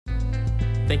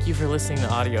Thank you for listening to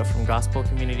audio from Gospel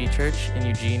Community Church in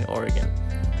Eugene, Oregon.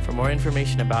 For more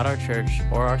information about our church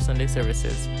or our Sunday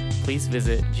services, please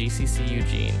visit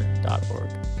gcceugene.org.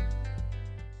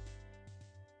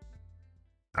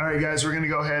 All right, guys, we're going to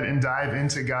go ahead and dive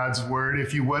into God's Word.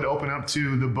 If you would, open up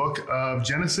to the book of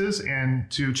Genesis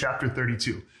and to chapter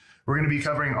 32. We're going to be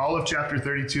covering all of chapter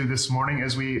 32 this morning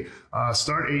as we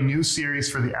start a new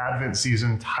series for the Advent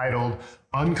season titled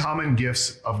Uncommon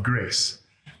Gifts of Grace.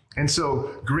 And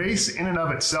so grace in and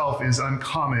of itself is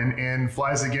uncommon and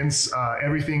flies against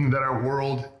everything that our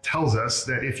world tells us,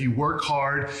 that if you work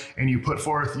hard and you put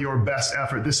forth your best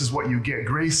effort, this is what you get.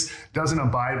 Grace doesn't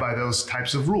abide by those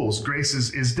types of rules. Grace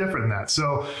is different than that.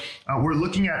 So we're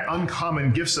looking at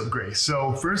uncommon gifts of grace.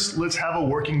 So first, let's have a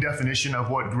working definition of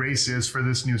what grace is for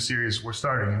this new series we're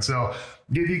starting. And so I'll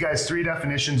give you guys 3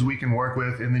 definitions we can work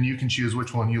with, and then you can choose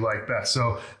which one you like best.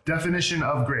 So definition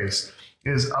of grace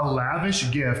is a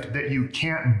lavish gift that you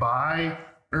can't buy,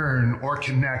 earn, or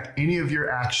connect any of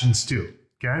your actions to,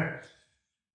 okay?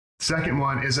 Second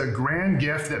one is a grand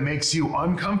gift that makes you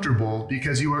uncomfortable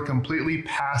because you are completely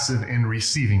passive in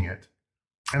receiving it.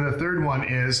 And the third one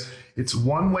is it's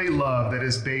one-way love that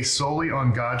is based solely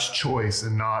on God's choice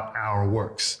and not our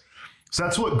works. So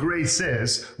that's what grace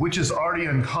is, which is already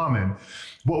uncommon.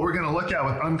 What we're going to look at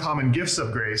with uncommon gifts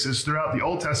of grace is throughout the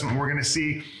Old Testament, we're going to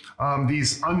see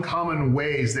these uncommon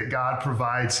ways that God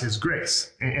provides his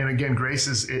grace. And again, grace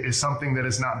is something that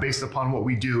is not based upon what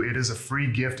we do. It is a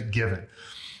free gift given.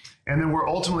 And then we're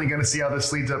ultimately going to see how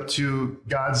this leads up to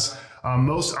God's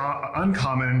most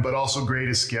uncommon but also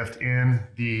greatest gift in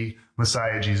the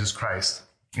Messiah, Jesus Christ.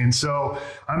 And so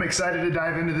I'm excited to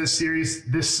dive into this series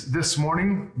this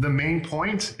morning. The main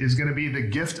point is going to be the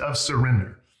gift of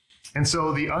surrender. And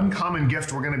so the uncommon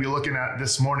gift we're going to be looking at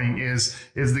this morning is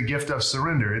the gift of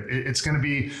surrender. It's going to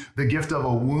be the gift of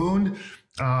a wound,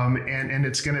 and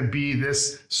it's going to be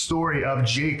this story of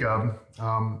Jacob,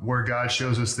 where God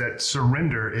shows us that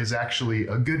surrender is actually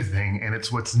a good thing, and it's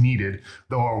what's needed,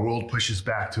 though our world pushes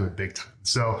back to it big time.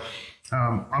 So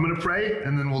I'm going to pray,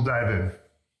 and then we'll dive in.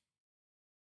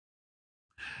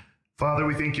 Father,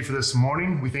 we thank you for this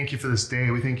morning. We thank you for this day.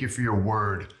 We thank you for your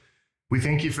word. We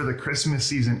thank you for the Christmas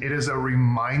season. It is a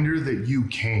reminder that you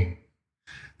came,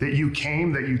 that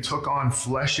you took on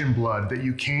flesh and blood, that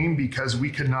you came because we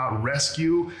could not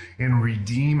rescue and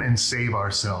redeem and save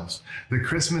ourselves. The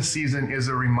Christmas season is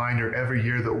a reminder every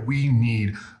year that we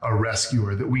need a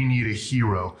rescuer, that we need a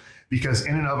hero, because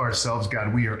in and of ourselves,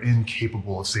 God, we are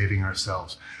incapable of saving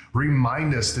ourselves.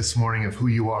 Remind us this morning of who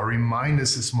you are. Remind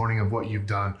us this morning of what you've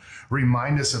done.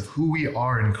 Remind us of who we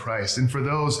are in Christ. And for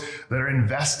those that are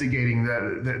investigating,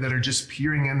 that are just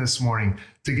peering in this morning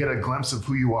to get a glimpse of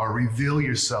who you are, reveal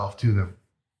yourself to them.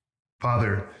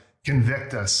 Father,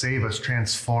 convict us, save us,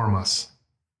 transform us.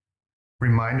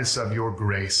 Remind us of your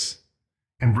grace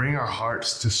and bring our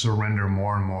hearts to surrender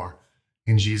more and more.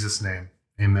 In Jesus' name,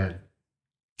 amen.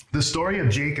 The story of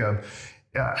Jacob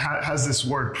has this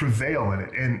word prevail in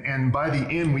it. And by the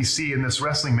end, we see in this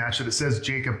wrestling match that it says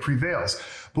Jacob prevails.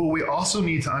 But what we also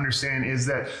need to understand is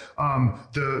that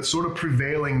the sort of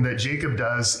prevailing that Jacob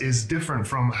does is different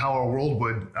from how our world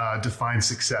would define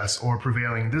success or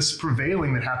prevailing. This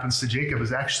prevailing that happens to Jacob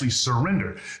is actually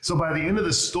surrender. So by the end of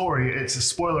the story, it's a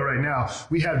spoiler right now,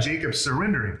 we have Jacob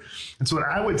surrendering. And so what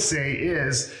I would say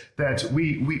is that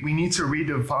we need to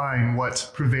redefine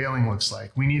what prevailing looks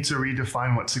like. We need to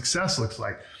redefine what success looks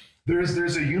like.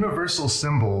 There's a universal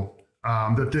symbol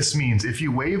that this means. If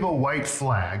you wave a white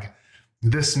flag,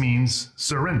 this means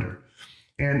surrender.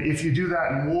 And if you do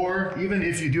that in war, even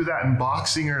if you do that in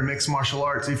boxing or mixed martial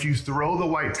arts, if you throw the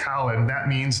white talon, that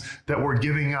means that we're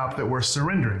giving up, that we're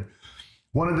surrendering.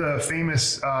 One of the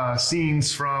famous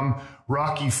scenes from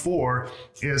Rocky IV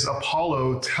is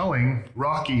Apollo telling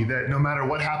Rocky that no matter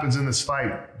what happens in this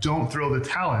fight, don't throw the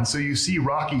talon. So you see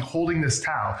Rocky holding this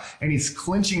towel and he's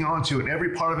clenching onto it, and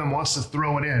every part of him wants to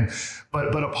throw it in.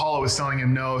 But Apollo is telling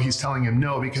him no. He's telling him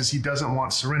no because he doesn't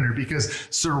want surrender, because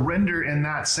surrender in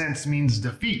that sense means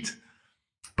defeat.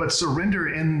 But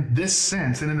surrender in this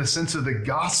sense and in the sense of the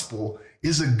gospel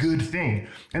is a good thing.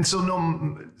 And so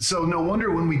no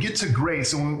wonder when we get to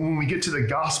grace and when we get to the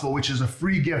gospel, which is a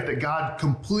free gift that God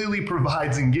completely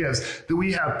provides and gives, that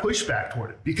we have pushback toward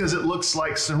it because it looks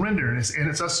like surrender. And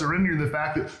it's us surrendering the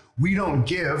fact that we don't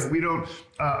give, we don't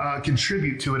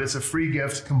contribute to it. It's a free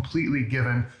gift completely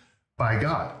given by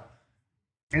God.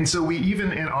 And so we,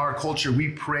 even in our culture, we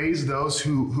praise those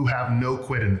who have no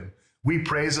quit in them. We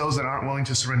praise those that aren't willing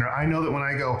to surrender. I know that when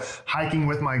I go hiking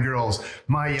with my girls,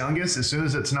 my youngest, as soon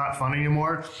as it's not fun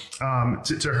anymore,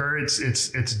 to her,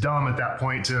 it's dumb at that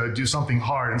point to do something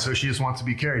hard. And so she just wants to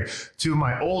be carried. To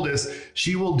my oldest,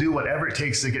 she will do whatever it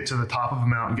takes to get to the top of a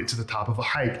mountain, get to the top of a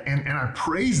hike. And I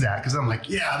praise that because I'm like,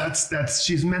 yeah, that's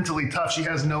she's mentally tough. She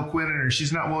has no quit in her.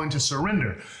 She's not willing to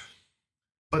surrender.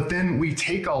 But then we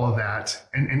take all of that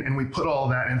and we put all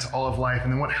of that into all of life.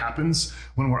 And then what happens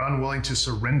when we're unwilling to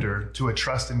surrender to a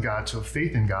trust in God, to a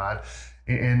faith in God,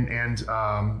 and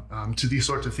to these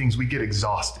sorts of things? We get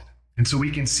exhausted. And so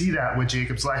we can see that with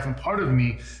Jacob's life. And part of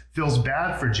me feels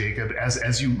bad for Jacob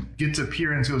as you get to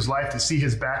peer into his life, to see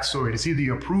his backstory, to see the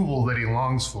approval that he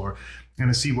longs for, and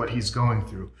to see what he's going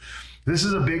through. This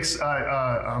is a big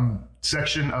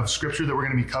section of scripture that we're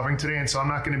going to be covering today. And so I'm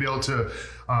not going to be able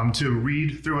to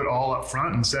read through it all up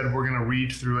front. Instead, we're going to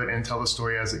read through it and tell the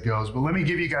story as it goes. But let me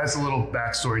give you guys a little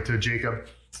backstory to Jacob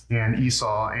and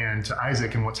Esau and to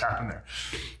Isaac and what's happened there.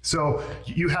 So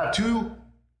you have two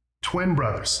twin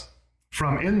brothers.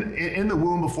 From in the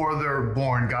womb before they're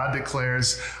born, God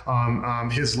declares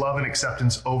his love and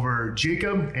acceptance over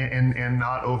Jacob and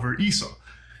not over Esau.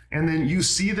 And then you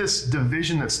see this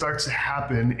division that starts to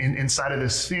happen inside of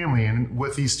this family and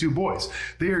with these two boys.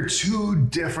 They are two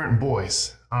different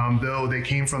boys, though they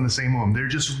came from the same womb. They're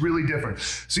just really different.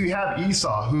 So you have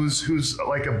Esau, who's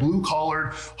like a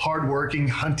blue-collar, hardworking,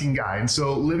 hunting guy. And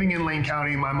so living in Lane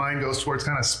County, my mind goes towards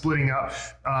kind of splitting up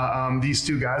these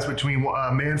two guys between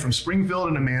a man from Springfield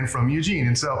and a man from Eugene.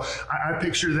 And so I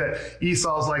picture that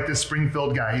Esau's like this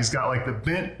Springfield guy. He's got like the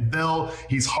bent bill.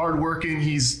 He's hardworking.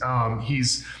 He's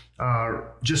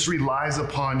just relies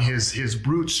upon his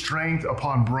brute strength,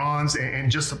 upon bronze, and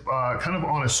just kind of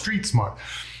on a street smart.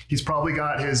 He's probably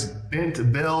got his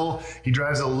bent bill. He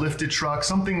drives a lifted truck,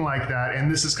 something like that.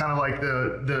 And this is kind of like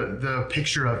the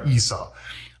picture of Esau.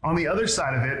 On the other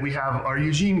side of it, we have our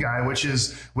Eugene guy, which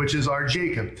is our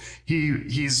Jacob.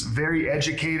 He's very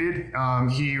educated.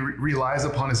 He relies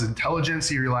upon his intelligence.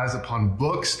 He relies upon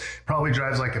books. Probably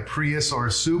drives like a Prius or a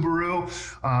Subaru.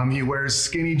 He wears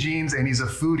skinny jeans and he's a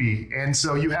foodie. And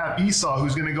so you have Esau,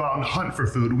 who's going to go out and hunt for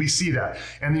food. We see that.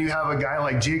 And then you have a guy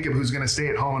like Jacob who's going to stay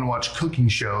at home and watch cooking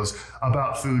shows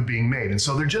about food being made. And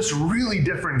so they're just really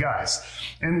different guys.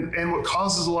 And what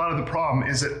causes a lot of the problem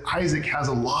is that Isaac has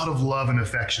a lot of love and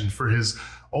affection for his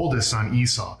oldest son,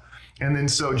 Esau. And then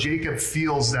so Jacob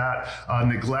feels that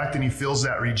neglect and he feels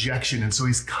that rejection. And so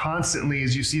he's constantly,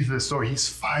 as you see through the story, he's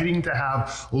fighting to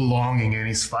have longing and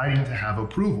he's fighting to have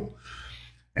approval.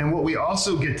 And what we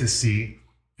also get to see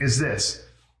is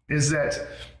that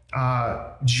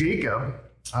Jacob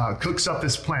cooks up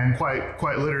this plan,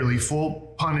 quite literally, full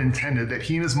pun intended, that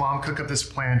he and his mom cook up this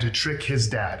plan to trick his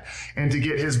dad and to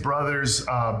get his brother's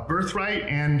birthright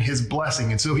and his blessing.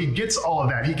 And so he gets all of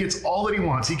that. He gets all that he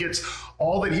wants. He gets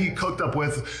all that he cooked up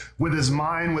with his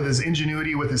mind, with his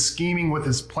ingenuity, with his scheming, with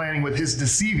his planning, with his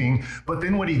deceiving. But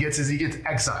then what he gets is he gets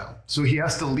exiled. So he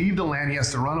has to leave the land. He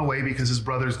has to run away because his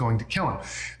brother is going to kill him.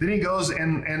 Then he goes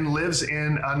and lives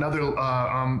in another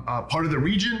part of the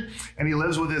region, and he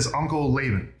lives with his uncle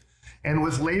Laban. And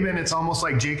with Laban, it's almost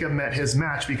like Jacob met his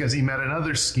match because he met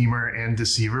another schemer and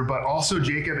deceiver, but also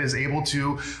Jacob is able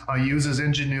to use his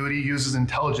ingenuity, use his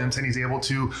intelligence, and he's able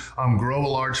to grow a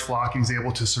large flock. He's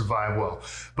able to survive well.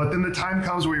 But then the time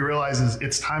comes where he realizes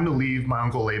it's time to leave my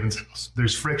uncle Laban's house.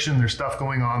 There's friction, there's stuff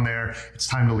going on there. It's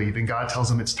time to leave. And God tells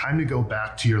him it's time to go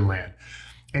back to your land.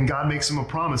 And God makes him a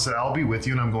promise that I'll be with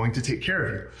you and I'm going to take care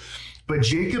of you. But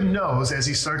Jacob knows as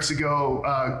he starts to go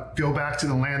back to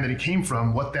the land that he came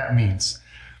from, what that means.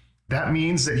 That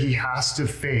means that he has to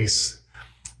face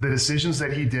the decisions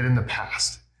that he did in the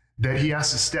past, that he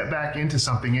has to step back into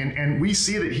something. And we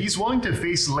see that he's willing to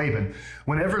face Laban.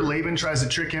 Whenever Laban tries to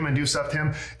trick him and do stuff to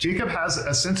him, Jacob has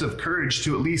a sense of courage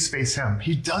to at least face him.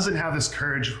 He doesn't have this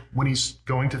courage when he's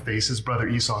going to face his brother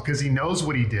Esau because he knows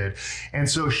what he did. And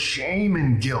so shame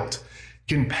and guilt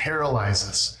can paralyze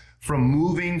us from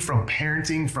moving, from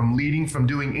parenting, from leading, from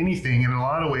doing anything. And in a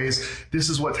lot of ways, this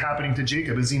is what's happening to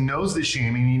Jacob, is he knows the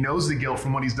shame and he knows the guilt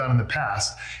from what he's done in the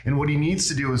past. And what he needs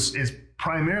to do is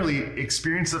primarily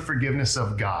experience the forgiveness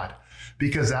of God,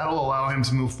 because that'll allow him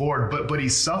to move forward. But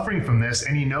he's suffering from this,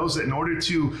 and he knows that in order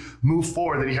to move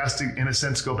forward, that he has to, in a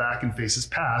sense, go back and face his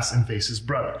past and face his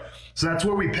brother. So that's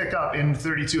where we pick up in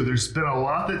 32. There's been a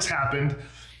lot that's happened.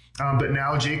 But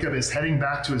now Jacob is heading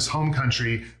back to his home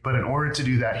country. But in order to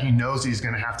do that, he knows he's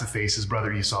going to have to face his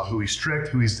brother Esau, who he's tricked,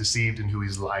 who he's deceived, and who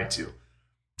he's lied to.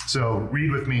 So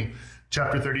read with me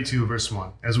chapter 32, verse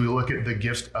 1, as we look at the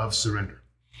gift of surrender.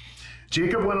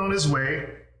 Jacob went on his way,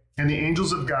 and the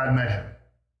angels of God met him.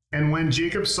 And when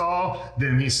Jacob saw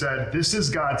them, he said, this is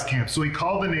God's camp. So he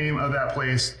called the name of that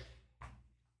place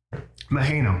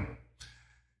Mahanaim.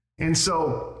 And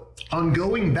so on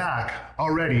going back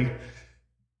already,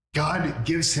 God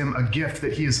gives him a gift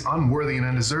that he is unworthy and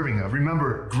undeserving of.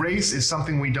 Remember, grace is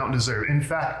something we don't deserve. In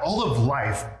fact, all of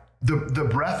life, the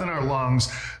breath in our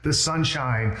lungs, the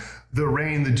sunshine, the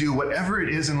rain, the dew, whatever it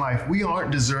is in life, we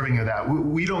aren't deserving of that.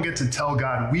 We don't get to tell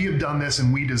God, we have done this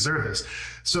and we deserve this.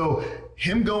 So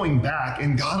him going back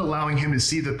and God allowing him to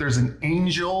see that there's an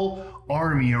angel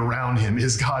army around him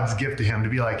is God's gift to him, to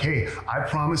be like, hey, I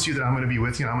promise you that I'm going to be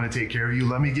with you and I'm going to take care of you.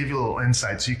 Let me give you a little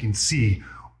insight so you can see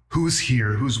who's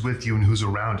here, who's with you, and who's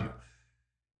around you.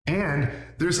 And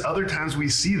there's other times we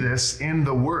see this in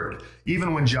the word.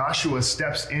 Even when Joshua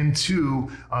steps into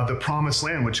the promised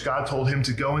land, which God told him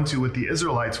to go into with the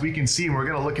Israelites, we can see, and we're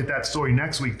going to look at that story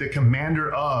next week, the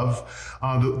commander of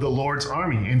the Lord's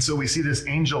army. And so we see this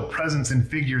angel presence and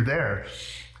figure there.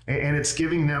 And it's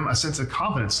giving them a sense of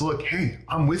confidence. Look, hey,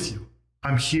 I'm with you.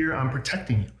 I'm here. I'm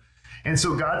protecting you. And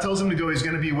so God tells him to go. He's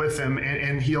going to be with them.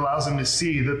 And he allows him to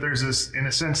see that there's this, in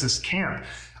a sense, this camp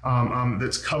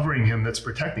that's covering him, that's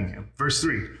protecting him. Verse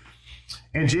 3.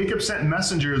 And Jacob sent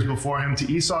messengers before him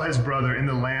to Esau his brother in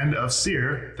the land of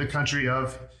Seir, the country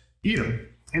of Edom,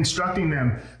 instructing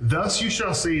them, thus you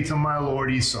shall say to my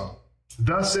lord Esau,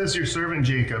 thus says your servant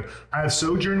Jacob, I have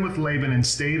sojourned with Laban and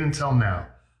stayed until now.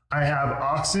 I have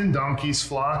oxen, donkeys,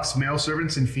 flocks, male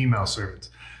servants, and female servants.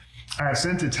 I have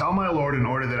sent to tell my Lord in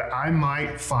order that I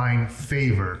might find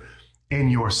favor in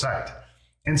your sight.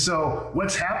 And so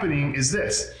what's happening is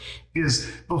this,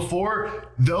 is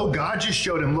before, though God just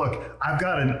showed him, look, I've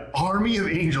got an army of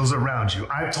angels around you.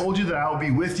 I've told you that I will be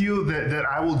with you, that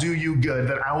I will do you good,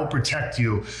 that I will protect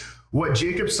you. What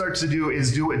Jacob starts to do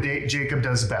is do what Jacob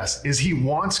does best, is he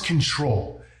wants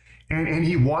control. And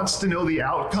he wants to know the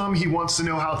outcome. He wants to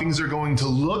know how things are going to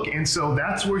look. And so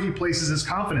that's where he places his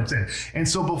confidence in. And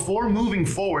so before moving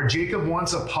forward, Jacob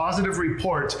wants a positive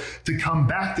report to come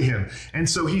back to him. And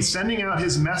so he's sending out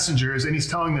his messengers and he's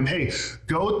telling them, hey,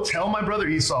 go tell my brother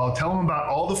Esau, tell him about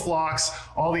all the flocks,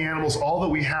 all the animals, all that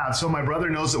we have. So my brother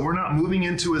knows that we're not moving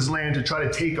into his land to try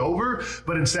to take over,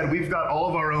 but instead we've got all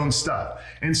of our own stuff.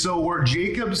 And so where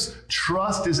Jacob's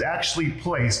trust is actually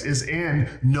placed is in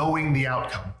knowing the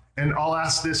outcome. And I'll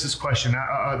ask this question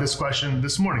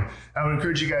this morning. I would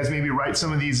encourage you guys maybe write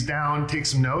some of these down, take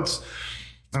some notes,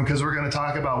 because we're going to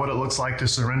talk about what it looks like to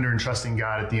surrender and trusting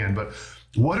God at the end. But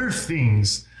what are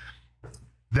things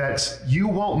that you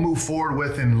won't move forward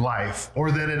with in life,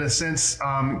 or that in a sense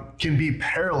can be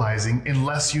paralyzing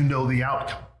unless you know the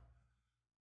outcome?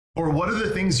 Or what are the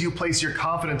things you place your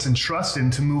confidence and trust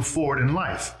in to move forward in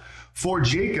life? For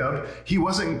Jacob, he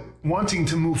wasn't wanting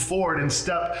to move forward and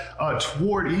step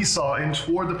toward Esau and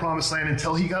toward the promised land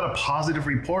until he got a positive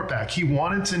report back. He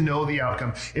wanted to know the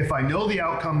outcome. If I know the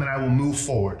outcome, then I will move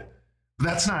forward.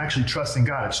 That's not actually trusting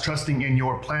God. It's trusting in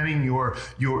your planning,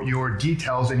 your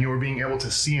details, and your being able to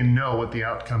see and know what the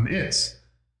outcome is.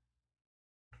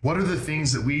 What are the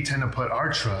things that we tend to put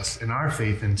our trust and our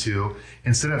faith into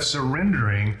instead of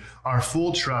surrendering our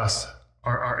full trust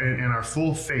and our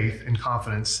full faith and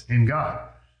confidence in God?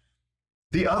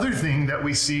 The other thing that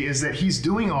we see is that he's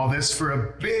doing all this for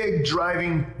a big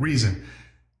driving reason.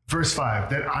 Verse 5,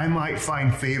 that I might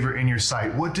find favor in your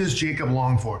sight. What does Jacob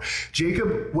long for?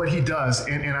 Jacob, what he does,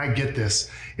 and I get this,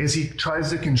 is he tries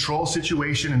to control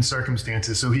situation and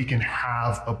circumstances so he can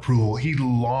have approval. He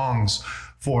longs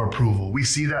for approval. We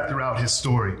see that throughout his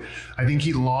story. I think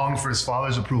he longed for his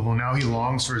father's approval. Now he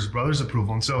longs for his brother's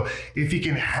approval. And so if he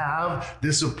can have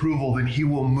this approval, then he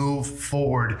will move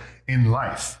forward in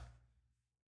life.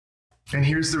 And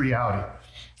here's the reality,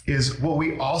 is what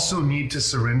we also need to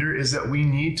surrender is that we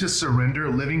need to surrender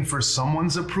living for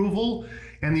someone's approval.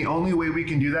 And the only way we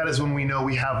can do that is when we know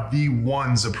we have the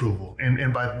one's approval.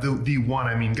 And by the one,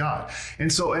 I mean God.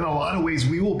 And so in a lot of ways,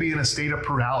 we will be in a state of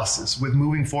paralysis with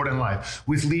moving forward in life,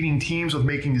 with leading teams, with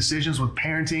making decisions, with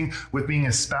parenting, with being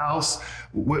a spouse,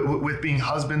 with being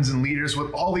husbands and leaders,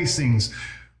 with all these things.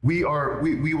 We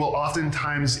will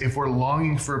oftentimes, if we're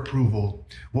longing for approval,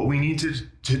 what we need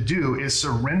to do is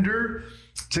surrender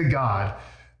to God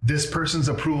this person's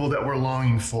approval that we're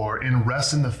longing for and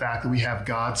rest in the fact that we have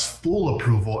God's full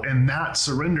approval, and that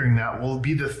surrendering that will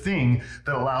be the thing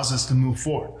that allows us to move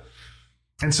forward.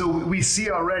 And so we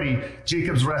see already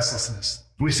Jacob's restlessness.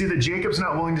 We see that Jacob's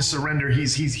not willing to surrender.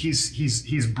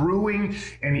 He's brewing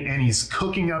and he's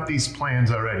cooking up these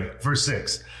plans already. Verse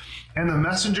 6, and the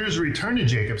messengers returned to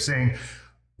Jacob saying,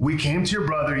 we came to your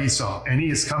brother Esau and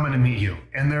he is coming to meet you.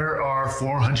 And there are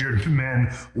 400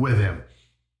 men with him.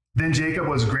 Then Jacob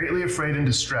was greatly afraid and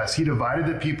distressed. He divided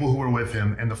the people who were with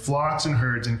him and the flocks and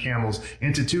herds and camels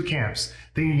into two camps,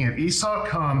 thinking if Esau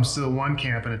comes to the one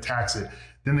camp and attacks it,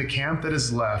 then the camp that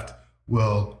is left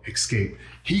will escape.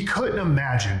 He couldn't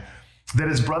imagine that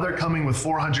his brother coming with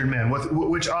 400 men,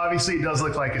 which obviously does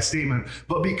look like a statement,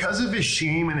 but because of his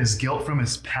shame and his guilt from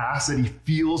his past that he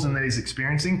feels and that he's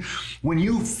experiencing, when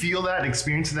you feel that,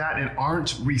 experience that, and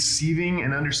aren't receiving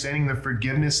and understanding the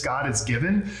forgiveness God has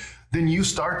given, then you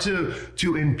start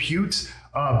to impute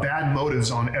bad motives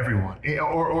on everyone.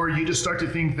 Or you just start to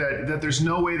think that there's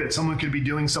no way that someone could be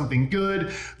doing something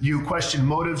good. You question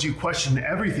motives, you question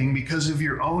everything because of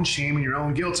your own shame and your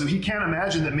own guilt. So he can't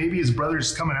imagine that maybe his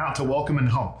brother's coming out to welcome him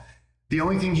home. The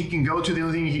only thing he can go to, the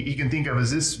only thing he can think of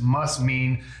is this must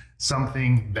mean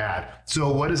something bad.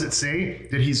 So what does it say?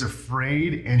 That he's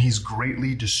afraid and he's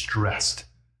greatly distressed.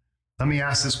 Let me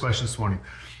ask this question this morning.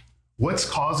 What's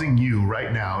causing you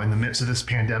right now in the midst of this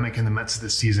pandemic, in the midst of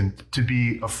this season, to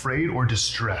be afraid or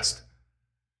distressed?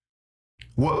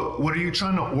 What are you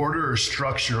trying to order or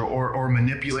structure or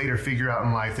manipulate or figure out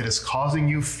in life that is causing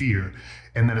you fear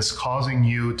and that is causing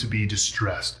you to be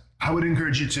distressed? I would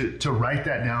encourage you to write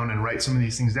that down and write some of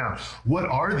these things down. What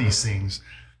are these things,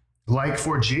 like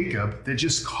for Jacob, that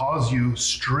just cause you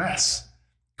stress?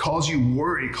 Cause you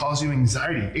worry, cause you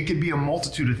anxiety. It could be a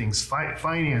multitude of things,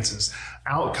 finances,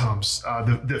 outcomes,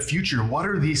 the future. What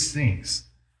are these things?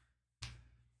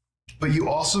 But you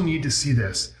also need to see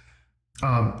this.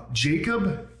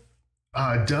 Jacob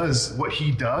does what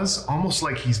he does almost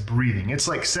like he's breathing. It's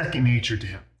like second nature to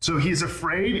him. So he's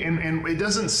afraid, and it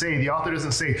doesn't say, the author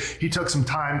doesn't say he took some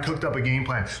time, cooked up a game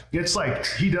plan. It's like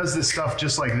he does this stuff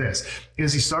just like this,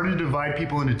 is he started to divide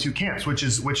people into two camps, which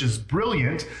is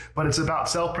brilliant, but it's about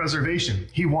self-preservation.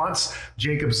 He wants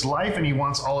Jacob's life and he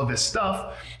wants all of his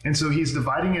stuff. And so he's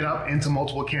dividing it up into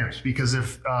multiple camps, because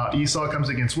if Esau comes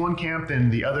against one camp,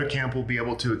 then the other camp will be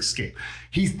able to escape.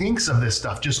 He thinks of this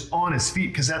stuff just on his feet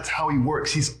because that's how he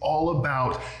works. He's all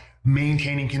about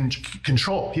maintaining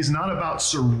control. He's not about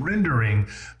surrendering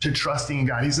to trusting in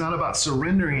God. He's not about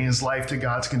surrendering his life to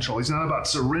God's control. He's not about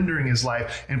surrendering his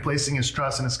life and placing his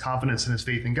trust and his confidence and his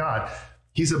faith in God.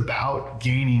 He's about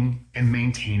gaining and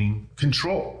maintaining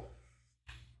control.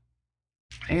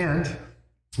 And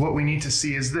what we need to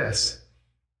see is this,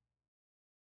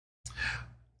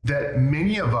 that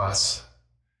many of us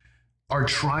are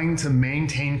trying to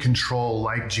maintain control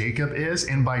like Jacob is,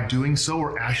 and by doing so,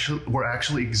 we're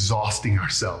actually exhausting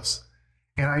ourselves.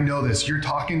 And I know this. You're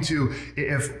talking to,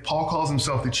 if Paul calls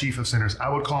himself the chief of sinners, I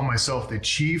would call myself the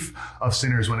chief of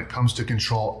sinners when it comes to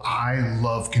control. I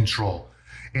love control,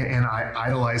 and I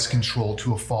idolize control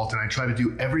to a fault, and I try to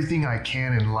do everything I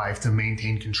can in life to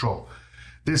maintain control.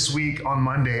 This week on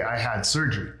Monday, I had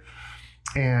surgery,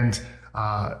 and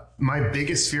my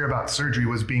biggest fear about surgery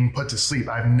was being put to sleep.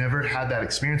 I've never had that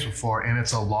experience before, and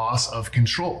it's a loss of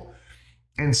control.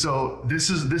 And so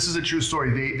this is a true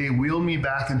story. They wheeled me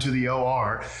back into the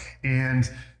OR, and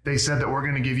they said that we're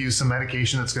going to give you some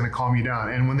medication that's going to calm you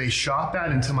down. And when they shot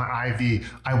that into my IV,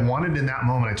 I wanted in that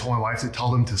moment, I told my wife to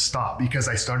tell them to stop, because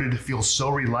I started to feel so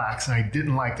relaxed and I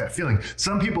didn't like that feeling.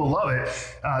 Some people love it.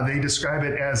 They describe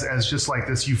it as just like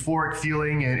this euphoric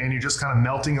feeling, and you're just kind of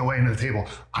melting away into the table.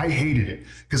 I hated it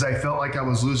because I felt like I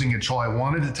was losing control. I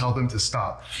wanted to tell them to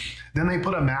stop. Then they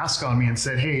put a mask on me and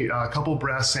said, hey, a couple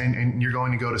breaths and you're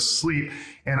going to go to sleep.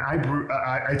 And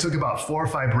I took about 4 or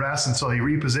 5 breaths, and so they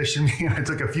repositioned me, and I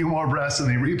took a few more breaths and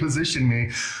they repositioned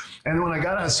me. And then when I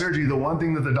got out of surgery, the one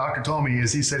thing that the doctor told me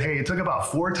is, he said, hey, it took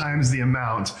about 4 times the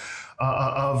amount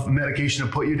of medication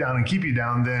to put you down and keep you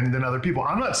down than other people.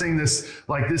 I'm not saying this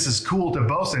like this is cool to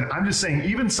boast in. I'm just saying,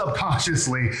 even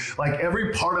subconsciously, like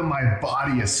every part of my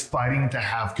body is fighting to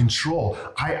have control.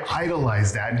 I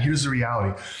idolize that. And here's the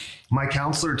reality. My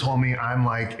counselor told me I'm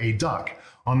like a duck.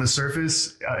 On the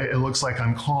surface, it looks like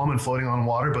I'm calm and floating on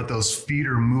water, but those feet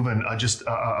are moving just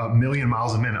a million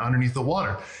miles a minute underneath the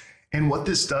water. And what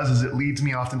this does is it leads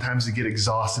me oftentimes to get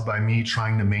exhausted by me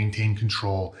trying to maintain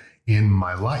control in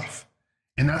my life.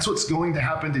 And that's what's going to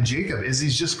happen to Jacob, is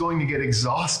he's just going to get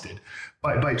exhausted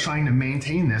by trying to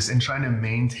maintain this and trying to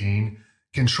maintain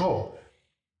control.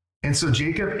 And so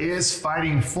Jacob is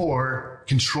fighting for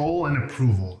control and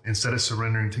approval instead of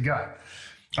surrendering to God.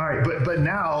 All right, but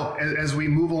now, as we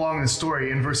move along the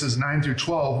story in verses 9 through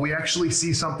 12, we actually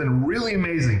see something really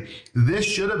amazing. This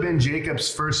should have been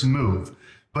Jacob's first move,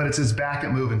 but it's his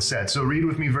backup move instead. So read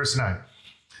with me verse 9.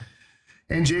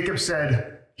 And Jacob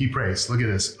said, he prays, look at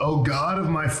this, O God of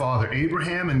my father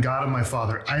Abraham and God of my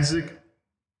father Isaac,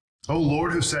 O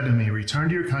Lord, who said to me, return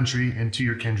to your country and to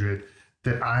your kindred,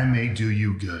 that I may do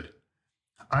you good.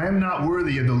 I am not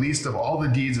worthy of the least of all the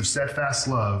deeds of steadfast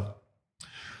love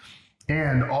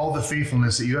and all the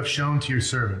faithfulness that you have shown to your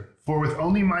servant. For with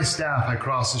only my staff I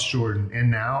crossed this Jordan, and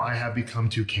now I have become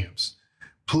two camps.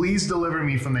 Please deliver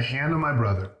me from the hand of my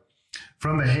brother,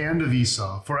 from the hand of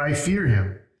Esau, for I fear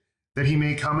him, that he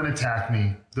may come and attack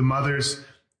me, the mothers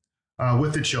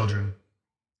with the children.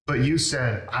 But you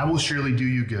said, I will surely do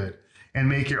you good, and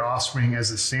make your offspring as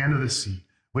the sand of the sea,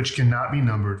 which cannot be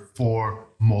numbered for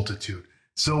multitude.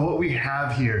 So what we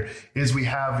have here is we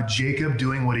have Jacob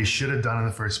doing what he should have done in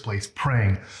the first place,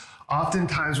 praying.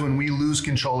 Oftentimes when we lose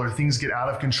control or things get out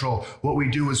of control, what we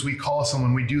do is we call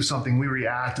someone, we do something, we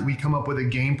react, we come up with a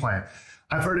game plan.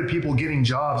 I've heard of people getting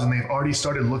jobs and they've already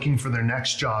started looking for their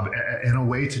next job in a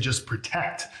way to just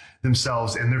protect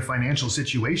themselves and their financial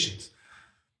situations.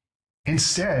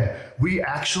 Instead, we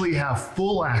actually have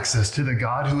full access to the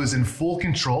God who is in full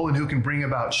control and who can bring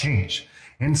about change.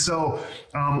 And so,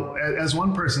 as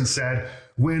one person said,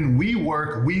 when we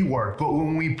work, but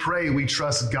when we pray, we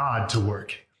trust God to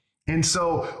work. And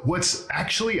so what's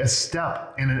actually a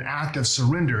step in an act of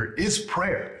surrender is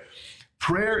prayer.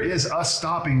 Prayer is us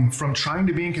stopping from trying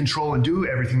to be in control and do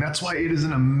everything. That's why it is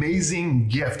an amazing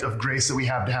gift of grace that we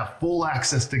have to have full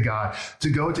access to God, to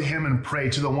go to him and pray,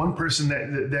 to the one person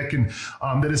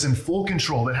that is in full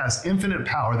control, that has infinite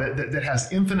power, that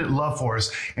has infinite love for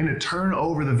us, and to turn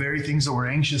over the very things that we're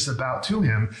anxious about to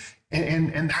him.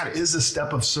 And that is a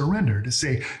step of surrender, to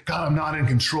say, God, I'm not in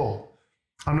control.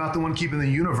 I'm not the one keeping the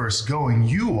universe going.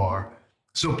 You are.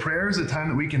 So prayer is a time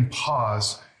that we can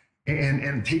pause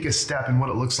and take a step in what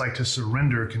it looks like to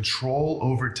surrender control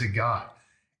over to God.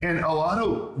 And a lot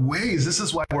of ways, this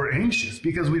is why we're anxious,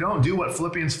 because we don't do what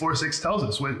Philippians 4:6 tells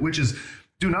us, which is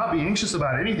do not be anxious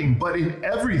about anything, but in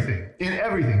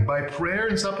everything, by prayer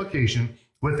and supplication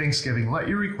with thanksgiving, let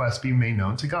your requests be made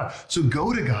known to God. So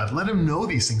go to God, let him know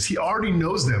these things. He already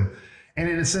knows them. And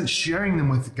in a sense, sharing them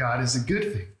with God is a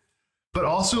good thing. But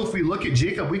also, if we look at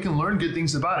Jacob, we can learn good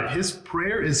things about it. His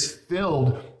prayer is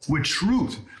filled with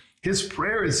truth. His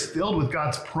prayer is filled with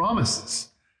God's promises.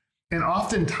 And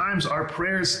oftentimes our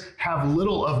prayers have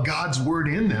little of God's word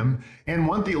in them. And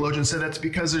one theologian said that's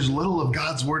because there's little of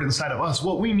God's word inside of us.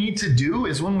 What we need to do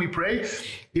is when we pray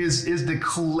is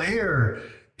declare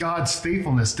God's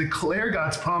faithfulness, declare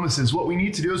God's promises. What we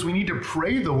need to do is we need to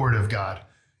pray the word of God.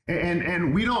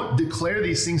 And we don't declare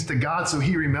these things to God so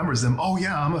he remembers them. Oh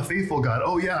yeah, I'm a faithful God.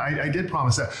 Oh yeah, I did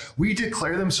promise that. We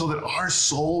declare them so that our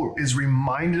soul is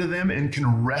reminded of them and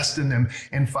can rest in them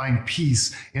and find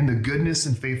peace in the goodness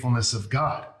and faithfulness of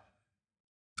God.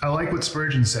 I like what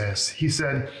Spurgeon says. He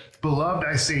said, "Beloved,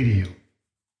 I say to you,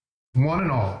 one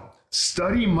and all,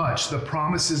 study much the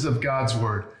promises of God's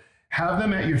word. Have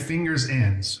them at your fingers'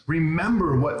 ends.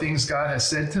 Remember what things God has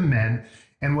said to men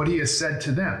and what he has said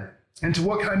to them, and to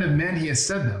what kind of men he has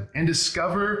said them, and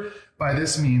discover by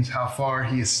this means how far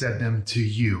he has said them to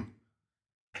you."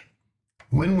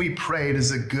 When we pray, it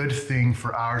is a good thing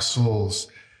for our souls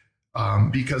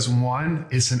because one,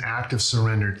 it's an act of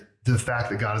surrender to the fact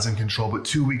that God is in control, but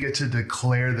two, we get to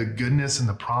declare the goodness and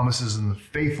the promises and the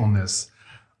faithfulness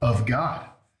of God.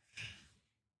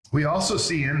 We also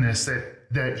see in this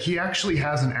that he actually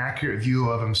has an accurate view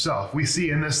of himself. We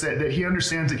see in this that he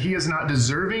understands that he is not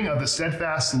deserving of the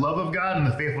steadfast love of God and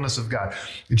the faithfulness of God.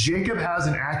 Jacob has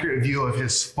an accurate view of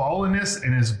his fallenness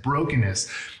and his brokenness.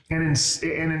 And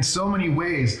in so many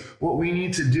ways, what we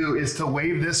need to do is to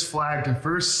wave this flag to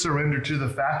first surrender to the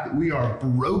fact that we are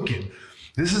broken.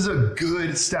 This is a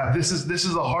good step. This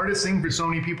is the hardest thing for so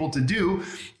many people to do,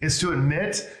 is to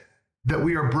admit that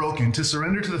we are broken, to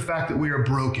surrender to the fact that we are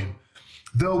broken.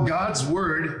 Though God's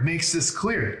word makes this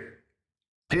clear.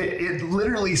 It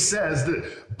literally says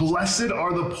that blessed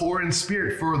are the poor in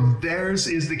spirit, for theirs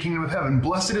is the kingdom of heaven.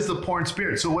 Blessed is the poor in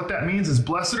spirit. So what that means is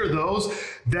blessed are those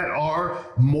that are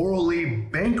morally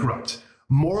bankrupt,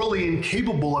 morally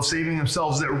incapable of saving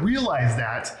themselves, that realize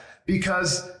that,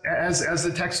 because as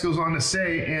the text goes on to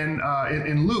say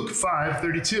in Luke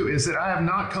 5:32, is that I have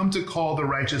not come to call the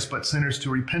righteous, but sinners to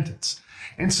repentance.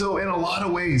 And so in a lot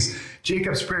of ways,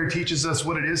 Jacob's prayer teaches us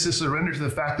what it is to surrender to the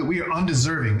fact that we are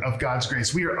undeserving of God's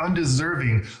grace. We are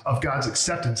undeserving of God's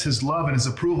acceptance, his love, and his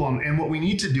approval. And what we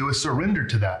need to do is surrender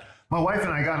to that. My wife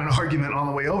and I got in an argument on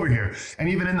the way over here. And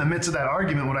even in the midst of that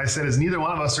argument, what I said is neither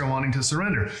one of us are wanting to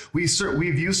surrender. We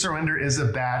view surrender as a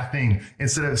bad thing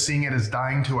instead of seeing it as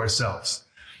dying to ourselves.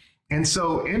 And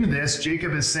so in this,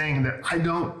 Jacob is saying that I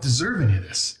don't deserve any of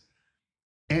this.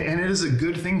 And it is a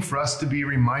good thing for us to be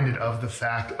reminded of the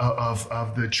fact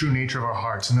of the true nature of our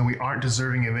hearts, and that we aren't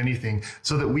deserving of anything,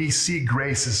 so that we see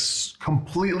grace as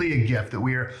completely a gift that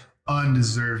we are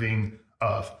undeserving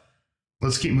of.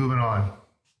 Let's keep moving on.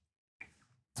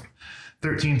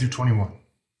 13 through 21.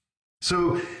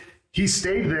 So he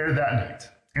stayed there that night.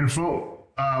 And from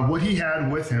what he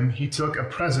had with him, he took a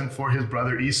present for his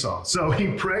brother Esau. So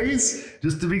he prays,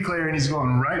 just to be clear, and he's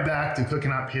going right back to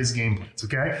cooking up his game plans,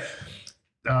 okay?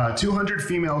 200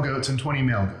 female goats and 20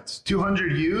 male goats,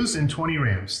 200 ewes and 20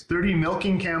 rams, 30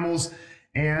 milking camels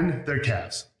and their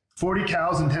calves, 40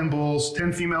 cows and 10 bulls,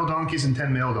 10 female donkeys and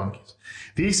 10 male donkeys.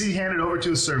 These he handed over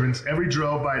to his servants, every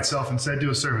drove by itself, and said to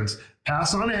his servants,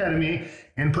 pass on ahead of me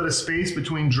and put a space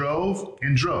between drove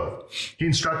and drove. He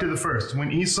instructed the first,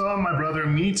 when Esau, my brother,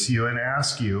 meets you and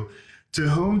asks you, to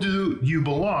whom do you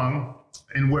belong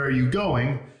and where are you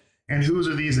going, and whose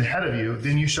are these ahead of you,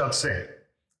 then you shall say,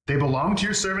 they belong to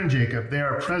your servant Jacob. They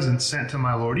are presents sent to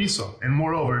my lord Esau, and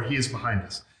moreover, he is behind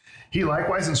us. He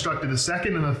likewise instructed the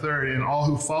second and the third and all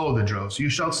who follow the droves. You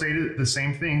shall say the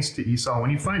same things to Esau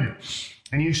when you find him.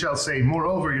 And you shall say,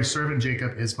 moreover, your servant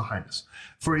Jacob is behind us.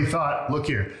 For he thought, look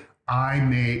here, I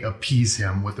may appease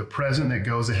him with a present that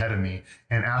goes ahead of me,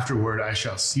 and afterward I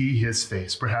shall see his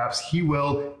face. Perhaps he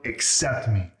will accept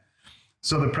me.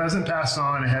 So the present passed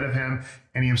on ahead of him,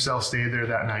 and he himself stayed there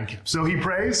that night. So he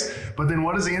prays, but then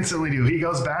what does he instantly do? He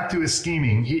goes back to his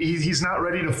scheming. He's not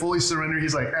ready to fully surrender.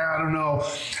 He's like, I don't know.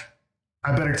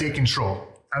 I better take control.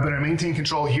 I better maintain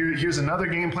control. Here's another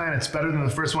game plan. It's better than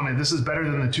the first one, and this is better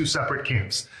than the two separate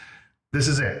camps. This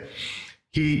is it.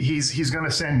 He's going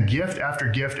to send gift after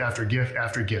gift after gift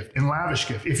after gift, and lavish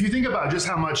gift. If you think about just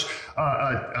how much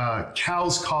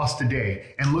cows cost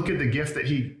today, and look at the gift that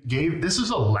he gave, this is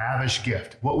a lavish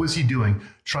gift. What was he doing?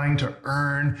 Trying to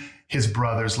earn his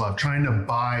brother's love, trying to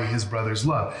buy his brother's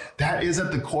love. That is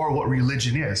at the core what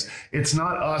religion is. It's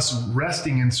not us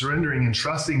resting and surrendering and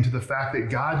trusting to the fact that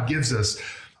God gives us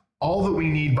all that we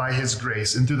need by his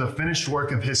grace and through the finished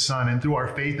work of his son and through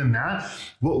our faith in that.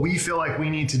 What we feel like we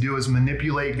need to do is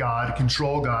manipulate God,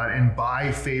 control God, and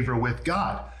buy favor with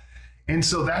God. And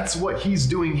so that's what he's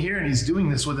doing here, and he's doing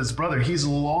this with his brother. He's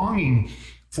longing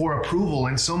for approval,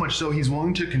 and so much so he's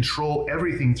willing to control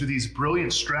everything through these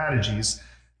brilliant strategies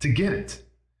to get it.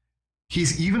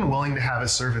 He's even willing to have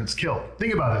his servants killed.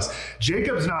 Think about this.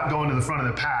 Jacob's not going to the front of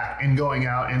the pack and going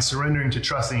out and surrendering to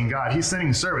trusting in God. He's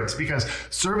sending servants because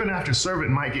servant after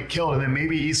servant might get killed, and then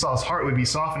maybe Esau's heart would be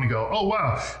softened to go, oh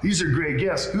wow, these are great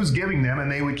gifts. Who's giving them? And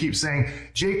they would keep saying,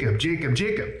 Jacob, Jacob,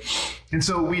 Jacob. And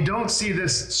so we don't see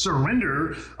this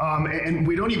surrender, and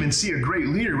we don't even see a great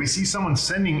leader. We see someone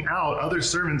sending out other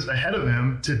servants ahead of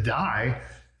him to die,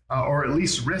 or at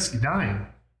least risk dying.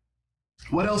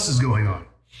 What else is going on?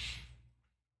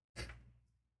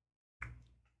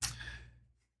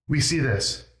 We see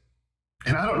this,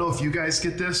 and I don't know if you guys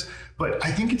get this, but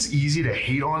I think it's easy to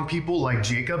hate on people like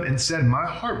Jacob. Instead, my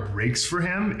heart breaks for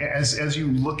him as you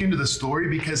look into the story,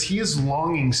 because he is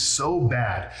longing so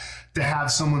bad to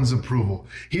have someone's approval.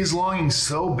 He is longing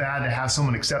so bad to have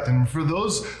someone accept him. For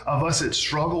those of us that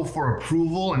struggle for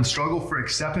approval and struggle for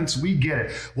acceptance, we get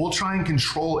it. We'll try and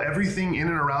control everything in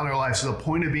and around our lives to the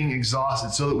point of being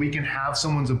exhausted so that we can have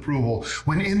someone's approval,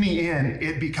 when in the end,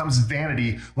 it becomes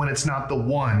vanity when it's not the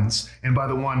one's, and by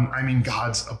the one, I mean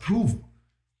God's approval.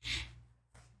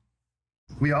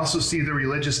 We also see the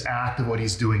religious act of what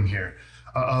he's doing here,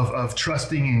 of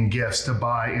trusting in gifts to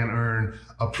buy and earn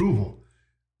approval.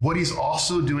 What he's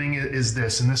also doing is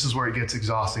this, and this is where it gets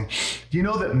exhausting. Do you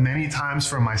know that many times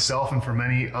for myself and for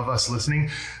many of us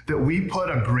listening, that we put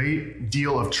a great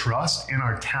deal of trust in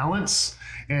our talents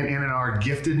and in our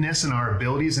giftedness and our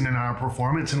abilities and in our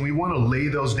performance, and we want to lay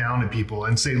those down to people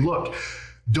and say, look,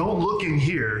 don't look in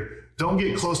here. Don't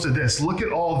get close to this. Look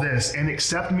at all this and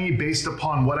accept me based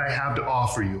upon what I have to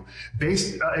offer you.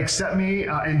 Accept me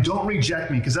and don't reject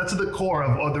me, because that's at the core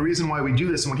of the reason why we do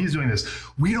this and what he's doing this.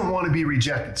 We don't want to be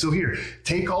rejected. So here,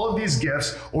 take all of these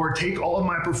gifts, or take all of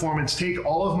my performance, take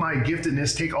all of my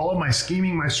giftedness, take all of my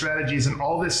scheming, my strategies, and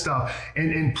all this stuff,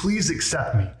 and please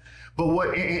accept me. But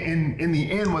what in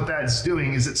the end, what that's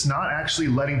doing is it's not actually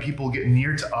letting people get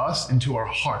near to us and to our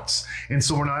hearts. And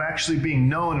so we're not actually being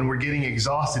known, and we're getting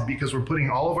exhausted because we're putting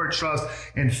all of our trust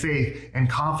and faith and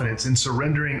confidence in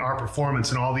surrendering our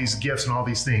performance and all these gifts and all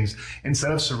these things,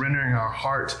 instead of surrendering our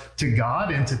heart to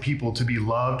God and to people to be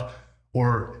loved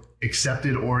or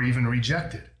accepted or even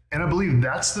rejected. And I believe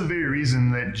that's the very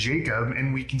reason that Jacob,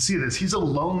 and we can see this, he's a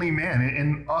lonely man.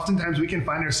 And oftentimes we can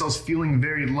find ourselves feeling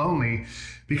very lonely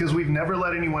because we've never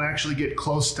let anyone actually get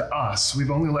close to us.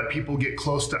 We've only let people get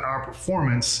close to our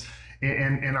performance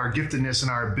and our giftedness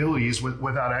and our abilities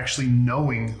without actually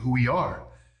knowing who we are.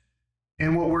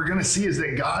 And what we're going to see is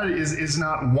that God is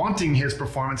not wanting his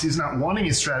performance. He's not wanting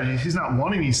his strategies. He's not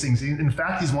wanting these things. In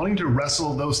fact, he's wanting to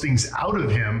wrestle those things out of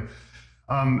him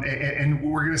And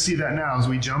we're going to see that now as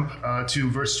we jump to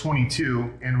verse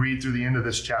 22 and read through the end of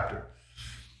this chapter.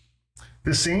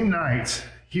 The same night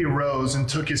he arose and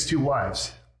took his 2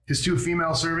 wives, his 2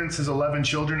 female servants, his 11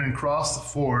 children, and crossed the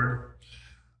ford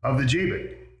of the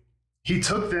Jabbok. He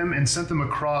took them and sent them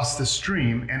across the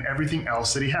stream and everything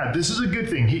else that he had. This is a good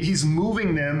thing. He's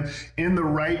moving them in the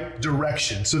right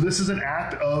direction. So this is an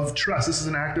act of trust. This is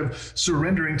an act of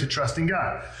surrendering to trusting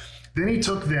God. Then he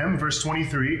took them, verse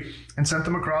 23, and sent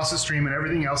them across the stream and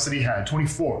everything else that he had.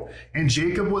 24. And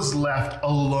Jacob was left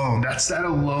alone. That's that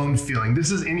alone feeling.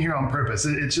 This is in here on purpose.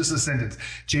 It's just a sentence.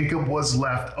 Jacob was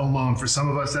left alone. For some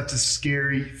of us, that's a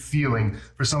scary feeling.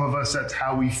 For some of us, that's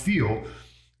how we feel.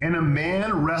 And a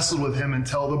man wrestled with him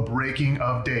until the breaking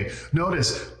of day.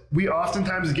 Notice, we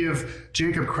oftentimes give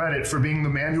Jacob credit for being the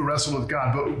man who wrestled with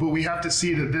God, but we have to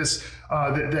see that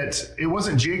that it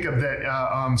wasn't Jacob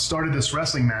that started this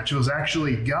wrestling match. It was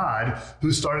actually God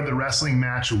who started the wrestling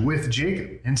match with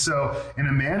Jacob. And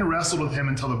a man wrestled with him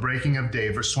until the breaking of day,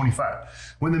 verse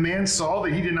 25. When the man saw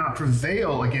that he did not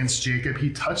prevail against Jacob, he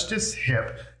touched his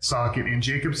hip socket, and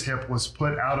Jacob's hip was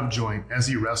put out of joint as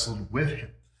he wrestled with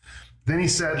him. Then he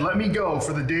said, "Let me go,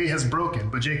 for the day has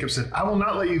broken." But Jacob said, "I will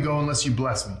not let you go unless you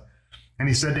bless me." And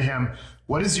he said to him,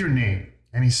 "What is your name?"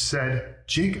 And he said,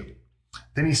 "Jacob."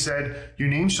 Then he said, "Your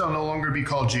name shall no longer be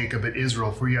called Jacob, but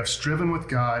Israel, for you have striven with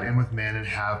God and with men and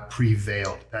have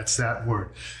prevailed." That's that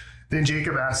word. Then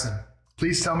Jacob asked him,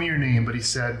 "Please tell me your name." But he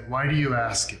said, "Why do you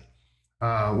ask it?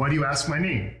 Why do you ask my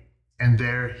name?" And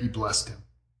there he blessed him.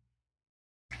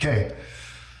 Okay,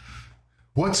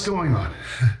 what's going on?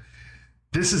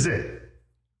 This is it.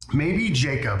 Maybe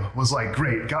Jacob was like,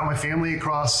 great, got my family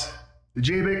across the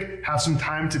Jabbok, have some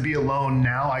time to be alone.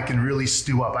 Now I can really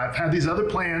stew up. I've had these other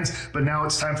plans, but now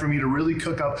it's time for me to really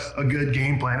cook up a good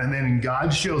game plan. And then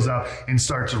God shows up and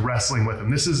starts wrestling with him.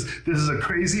 This is a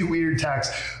crazy, weird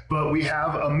text, but we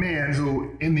have a man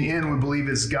who in the end we believe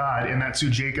is God, and that's who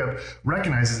Jacob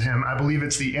recognizes him. I believe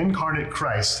it's the incarnate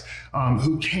Christ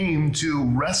who came to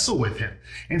wrestle with him.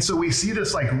 And so we see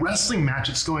this like wrestling match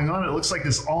that's going on. It looks like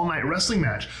this all-night wrestling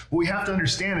match. What we have to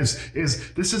understand is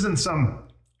this isn't some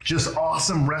just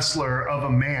awesome wrestler of a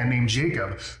man named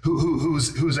Jacob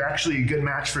who's actually a good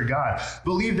match for God.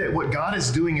 Believe that what God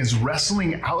is doing is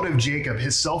wrestling out of Jacob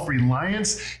his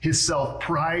self-reliance, his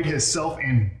self-pride, his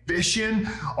self-ambition,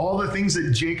 all the things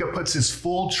that Jacob puts his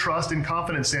full trust and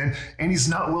confidence in, and he's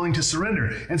not willing to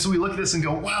surrender. And so we look at this and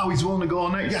go, wow, he's willing to go all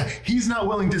night. Yeah, he's not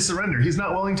willing to surrender. He's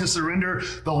not willing to surrender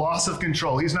the loss of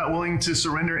control. He's not willing to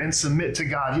surrender and submit to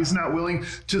God. He's not willing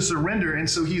to surrender, and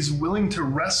so he's willing to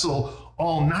wrestle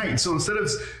all night. So instead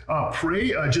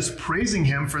of just praising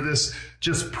him for this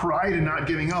just pride and not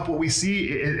giving up, what we see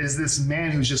is this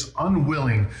man who's just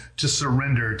unwilling to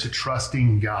surrender to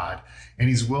trusting God. And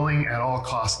he's willing at all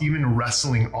costs, even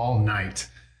wrestling all night.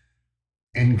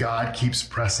 And God keeps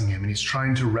pressing him, and he's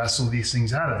trying to wrestle these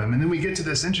things out of him. And then we get to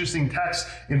this interesting text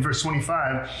in verse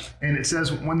 25, and it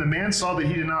says, when the man saw that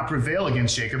he did not prevail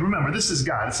against Jacob. Remember, this is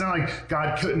God. It's not like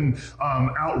God couldn't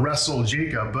out-wrestle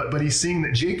Jacob, but he's seeing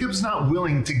that Jacob's not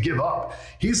willing to give up.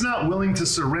 He's not willing to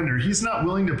surrender. He's not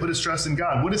willing to put his trust in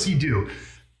God. What does he do?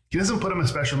 He doesn't put him in a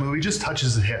special move. He just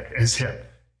touches his hip.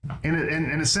 In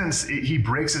a sense, he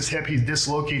breaks his hip. He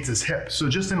dislocates his hip. So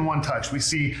just in one touch, we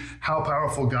see how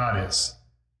powerful God is.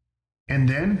 And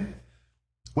then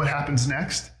what happens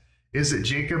next is that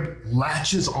Jacob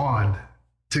latches on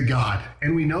to God.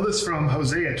 And we know this from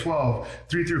Hosea 12,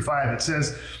 3-5. It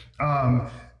says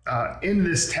in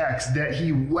this text that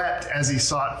he wept as he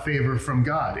sought favor from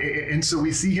God. And so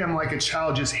we see him like a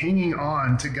child just hanging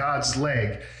on to God's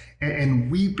leg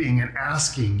and weeping and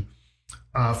asking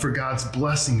for God's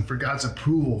blessing, for God's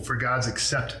approval, for God's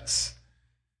acceptance.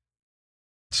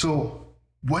 So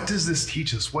what does this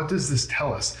teach us? What does this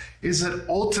tell us? Is that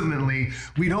ultimately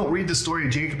we don't read the story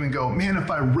of Jacob and go, man,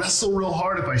 if I wrestle real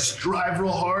hard, if I strive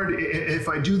real hard, if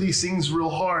I do these things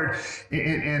real hard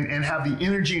and have the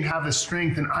energy and have the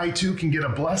strength, then I too can get a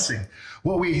blessing.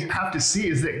 What we have to see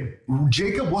is that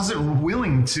Jacob wasn't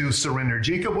willing to surrender.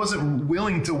 Jacob wasn't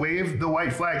willing to wave the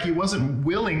white flag. He wasn't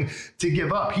willing to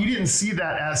give up. He didn't see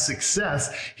that as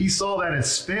success. He saw that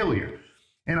as failure.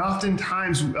 And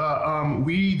oftentimes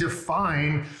we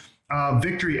define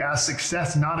victory as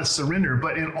success, not as surrender.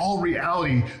 But in all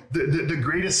reality, the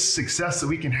greatest success that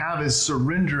we can have is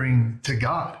surrendering to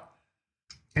God.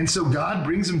 And so God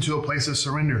brings him to a place of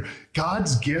surrender.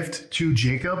 God's gift to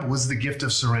Jacob was the gift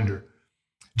of surrender.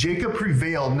 Jacob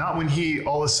prevailed not when he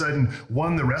all of a sudden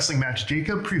won the wrestling match.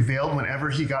 Jacob prevailed whenever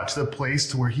he got to the place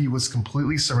to where he was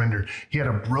completely surrendered. He had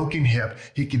a broken hip.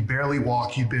 He could barely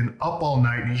walk. He'd been up all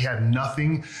night and he had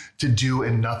nothing to do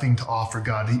and nothing to offer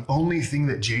God. The only thing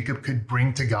that Jacob could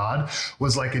bring to God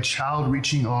was like a child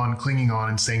reaching on, clinging on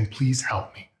and saying, please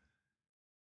help me.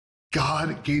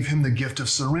 God gave him the gift of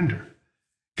surrender.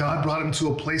 God brought him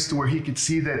to a place to where he could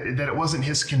see that it wasn't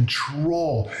his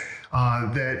control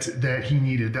that he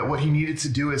needed, that what he needed to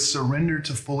do is surrender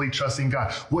to fully trusting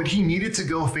God. What he needed to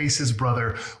go face his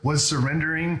brother was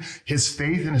surrendering his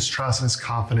faith and his trust and his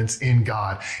confidence in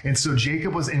God. And so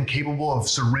Jacob was incapable of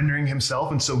surrendering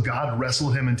himself, and so God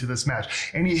wrestled him into this match.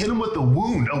 And he hit him with a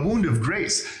wound of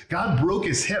grace. God broke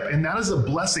his hip, and that is a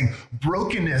blessing.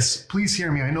 Brokenness, please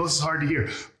hear me, I know this is hard to hear.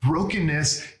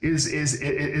 Brokenness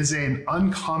is an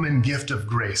uncommon gift of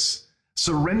grace.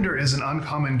 Surrender is an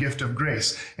uncommon gift of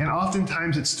grace. And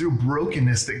oftentimes it's through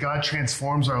brokenness that God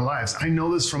transforms our lives. I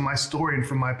know this from my story and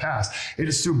from my past. It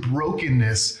is through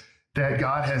brokenness that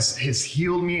God has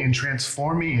healed me and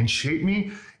transformed me and shaped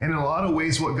me. And in a lot of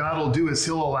ways, what God will do is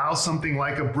he'll allow something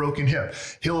like a broken hip.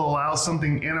 He'll allow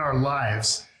something in our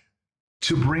lives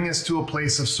to bring us to a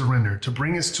place of surrender, to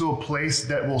bring us to a place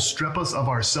that will strip us of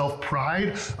our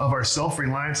self-pride, of our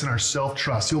self-reliance, and our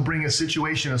self-trust. He'll bring a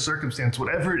situation, a circumstance,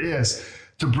 whatever it is,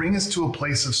 to bring us to a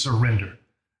place of surrender,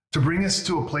 to bring us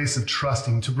to a place of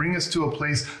trusting, to bring us to a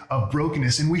place of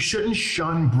brokenness. And we shouldn't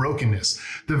shun brokenness.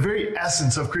 The very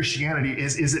essence of Christianity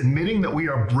is admitting that we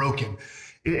are broken.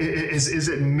 Is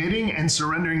admitting and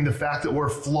surrendering the fact that we're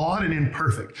flawed and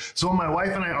imperfect. So when my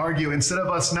wife and I argue, instead of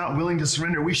us not willing to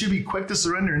surrender, we should be quick to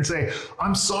surrender and say,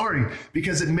 I'm sorry,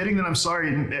 because admitting that I'm sorry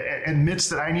admits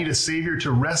that I need a savior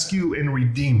to rescue and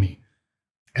redeem me.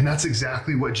 And that's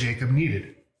exactly what Jacob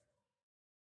needed.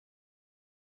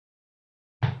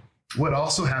 What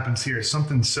also happens here is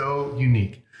something so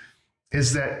unique,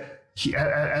 is that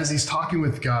as he's talking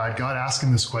with God, God asks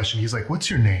him this question. He's like, what's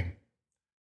your name?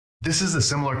 This is a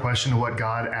similar question to what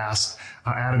God asked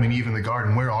Adam and Eve in the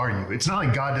garden. Where are you? It's not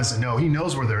like God doesn't know. He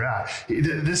knows where they're at.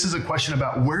 This is a question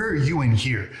about where are you in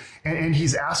here? And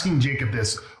he's asking Jacob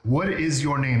this, what is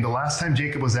your name? The last time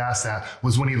Jacob was asked that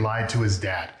was when he lied to his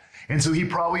dad. And so he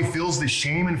probably feels the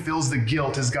shame and feels the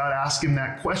guilt as God asked him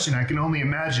that question. I can only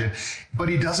imagine. But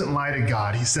he doesn't lie to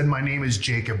God. He said, my name is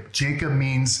Jacob. Jacob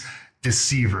means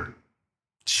deceiver,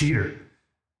 cheater.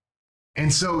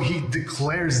 And so he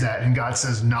declares that, and God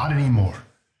says, not anymore.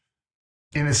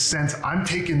 In a sense, I'm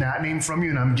taking that name from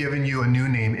you and I'm giving you a new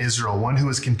name, Israel, one who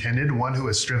has contended, one who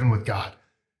has striven with God.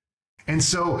 And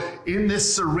so in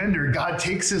this surrender, God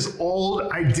takes his old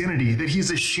identity that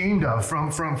he's ashamed of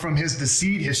from his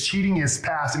deceit, his cheating, his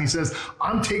past, and he says,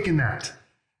 I'm taking that.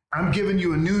 I'm giving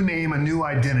you a new name, a new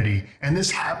identity. And this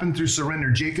happened through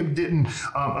surrender. Jacob didn't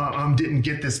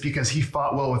get this because he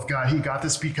fought well with God. He got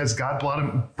this because God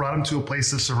brought him to a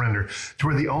place of surrender, to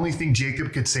where the only thing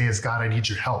Jacob could say is, God, I need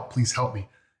your help. Please help me.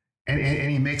 And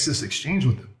he makes this exchange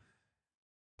with him.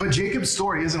 But Jacob's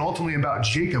story isn't ultimately about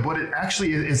Jacob. What it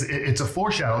actually is, it's a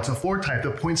foreshadow. It's a foretype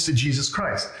that points to Jesus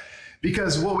Christ.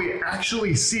 Because what we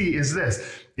actually see is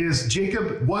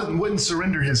Jacob wouldn't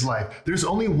surrender his life. There's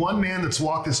only one man that's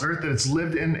walked this earth that has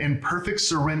lived in perfect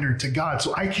surrender to God.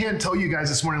 So I can't tell you guys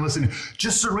this morning, listen,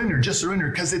 just surrender,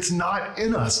 because it's not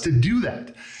in us to do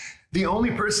that. The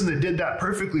only person that did that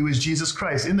perfectly was Jesus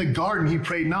Christ. In the garden, he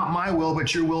prayed, not my will,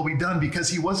 but your will be done, because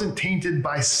he wasn't tainted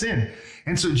by sin.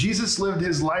 And so Jesus lived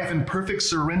his life in perfect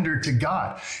surrender to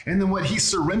God. And then what he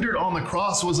surrendered on the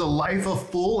cross was a life of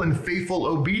full and faithful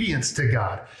obedience to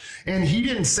God. And he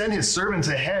didn't send his servants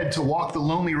ahead to walk the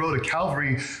lonely road of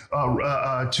Calvary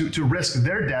to risk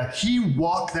their death. He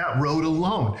walked that road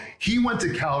alone. He went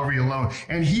to Calvary alone,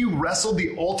 and he wrestled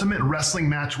the ultimate wrestling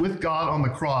match with God on the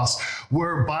cross,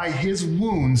 where by his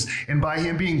wounds and by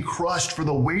him being crushed for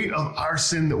the weight of our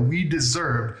sin that we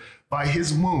deserved, by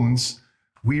his wounds,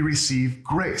 we receive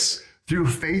grace. Through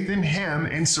faith in him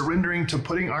and surrendering to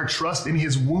putting our trust in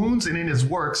his wounds and in his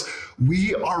works,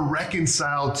 we are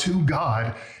reconciled to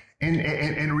God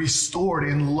and restored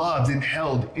and loved and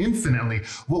held infinitely.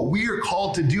 What we are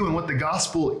called to do, and what the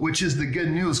gospel, which is the good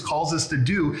news, calls us to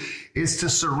do, is to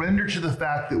surrender to the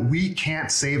fact that we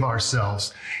can't save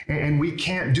ourselves and we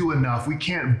can't do enough. We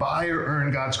can't buy or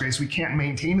earn God's grace. We can't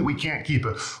maintain it. We can't keep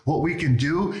it. What we can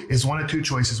do is one of two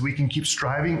choices. We can keep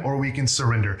striving, or we can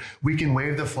surrender. We can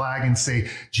wave the flag and say,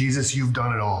 Jesus, you've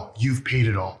done it all. You've paid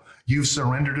it all. You've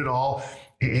surrendered it all.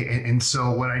 And so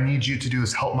what I need you to do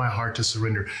is help my heart to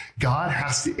surrender. God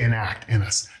has to enact in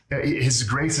us. His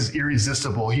grace is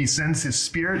irresistible. He sends his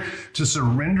spirit to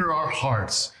surrender our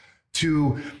hearts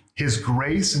to his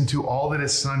grace and to all that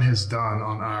his son has done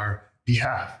on our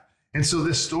behalf. And so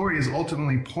this story is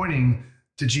ultimately pointing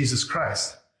to Jesus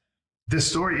Christ. This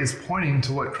story is pointing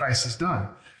to what Christ has done.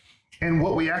 And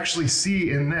what we actually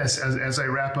see in this, as I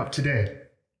wrap up today,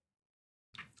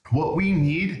 what we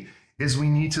need is we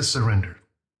need to surrender.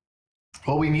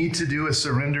 What we need to do is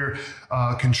surrender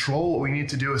control. What we need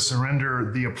to do is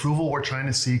surrender the approval we're trying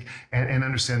to seek, and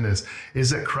understand this, is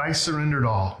that Christ surrendered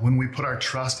all when we put our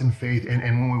trust and faith and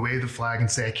when we wave the flag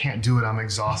and say, I can't do it, I'm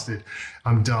exhausted,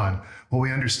 I'm done. What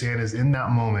we understand is in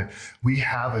that moment, we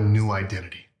have a new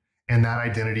identity, and that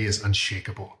identity is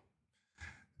unshakable.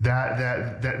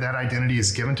 That identity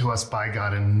is given to us by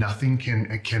God, and nothing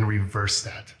can reverse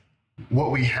that.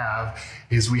 What we have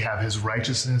is we have his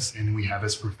righteousness and we have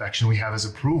his perfection. We have his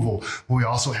approval. What we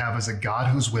also have is a God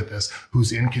who's with us,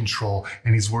 who's in control,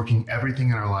 and he's working everything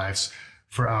in our lives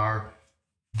for our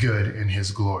good and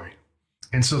his glory.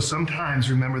 And so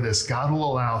sometimes remember this, God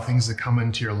will allow things to come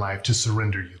into your life to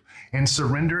surrender you. And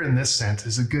surrender in this sense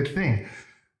is a good thing.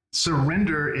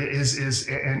 Surrender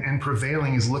and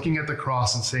prevailing is looking at the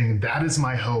cross and saying, that is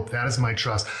my hope, that is my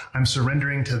trust. I'm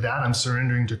surrendering to that. I'm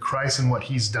surrendering to Christ and what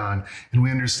he's done. And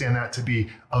we understand that to be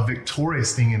a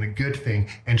victorious thing and a good thing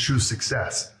and true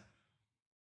success.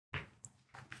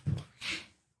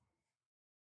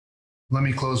 Let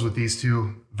me close with these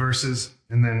two verses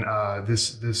and then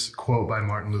this quote by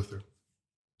Martin Luther.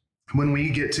 When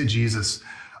we get to Jesus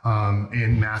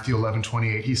in Matthew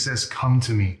 11:28, he says, come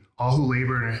to me, all who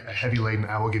labor and are heavy laden,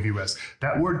 I will give you rest.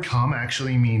 That word come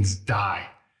actually means die,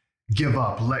 give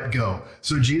up, let go.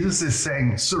 So Jesus is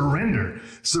saying, surrender.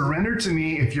 Surrender to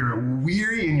me if you're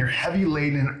weary and you're heavy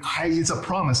laden. It's a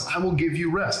promise. I will give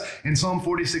you rest. In Psalm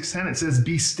 46:10, it says,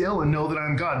 be still and know that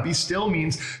I'm God. Be still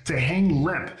means to hang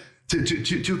limp,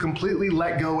 to completely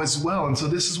let go as well. And so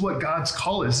this is what God's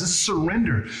call is. This is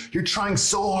surrender. You're trying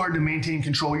so hard to maintain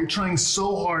control. You're trying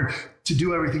so hard to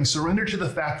do everything. Surrender to the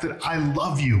fact that I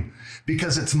love you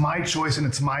because it's my choice and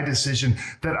it's my decision,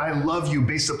 that I love you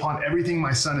based upon everything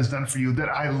my son has done for you, that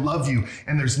I love you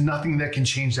and there's nothing that can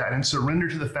change that. And surrender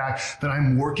to the fact that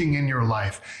I'm working in your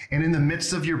life. And in the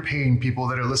midst of your pain, people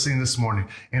that are listening this morning,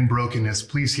 and brokenness,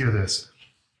 please hear this,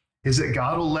 is that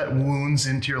God will let wounds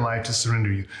into your life to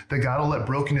surrender you, that God will let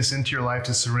brokenness into your life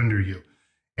to surrender you.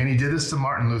 And he did this to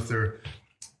Martin Luther,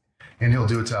 and he'll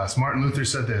do it to us. Martin Luther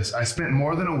said this, I spent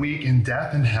more than a week in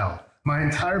death and hell. My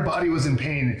entire body was in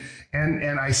pain,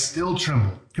 and I still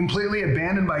trembled, completely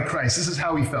abandoned by Christ. This is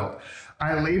how he felt.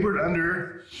 I labored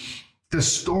under the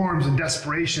storms and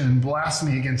desperation and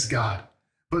blasphemy against God.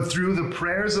 But through the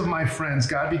prayers of my friends,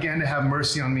 God began to have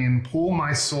mercy on me and pull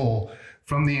my soul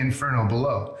from the inferno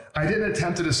below. I didn't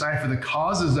attempt to decipher the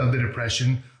causes of the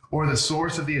depression or the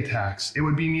source of the attacks. It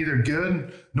would be neither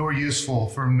good nor useful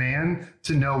for man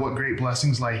to know what great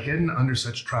blessings lie hidden under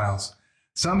such trials.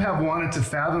 Some have wanted to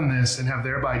fathom this and have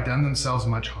thereby done themselves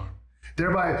much harm.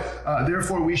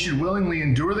 Therefore, we should willingly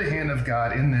endure the hand of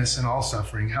God in this and all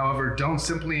suffering. However, don't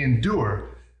simply endure,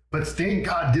 but thank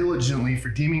God diligently for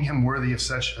deeming him worthy of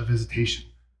such a visitation.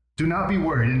 Do not be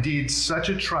worried. Indeed, such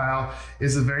a trial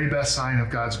is the very best sign of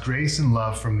God's grace and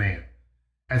love from man.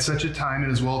 At such a time, it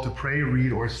is well to pray,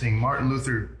 read, or sing. Martin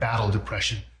Luther battled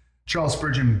depression. Charles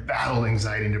Spurgeon battled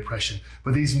anxiety and depression.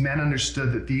 But these men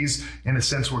understood that these, in a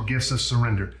sense, were gifts of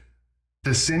surrender.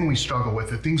 The sin we struggle with,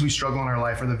 the things we struggle in our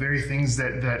life, are the very things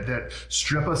that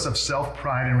strip us of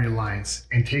self-pride and reliance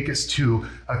and take us to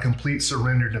a complete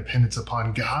surrender dependence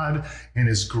upon God and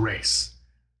his grace.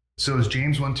 So as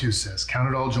James 1:2 says, count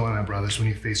it all joy, my brothers, when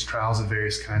you face trials of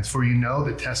various kinds, for you know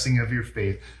the testing of your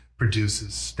faith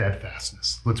produces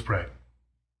steadfastness. Let's pray.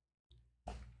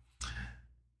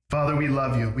 Father, we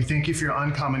love you. We thank you for your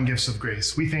uncommon gifts of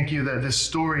grace. We thank you that this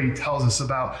story tells us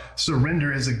about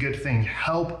surrender is a good thing.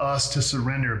 Help us to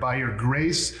surrender by your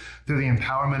grace through the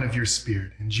empowerment of your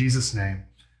Spirit. In Jesus' name,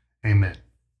 amen.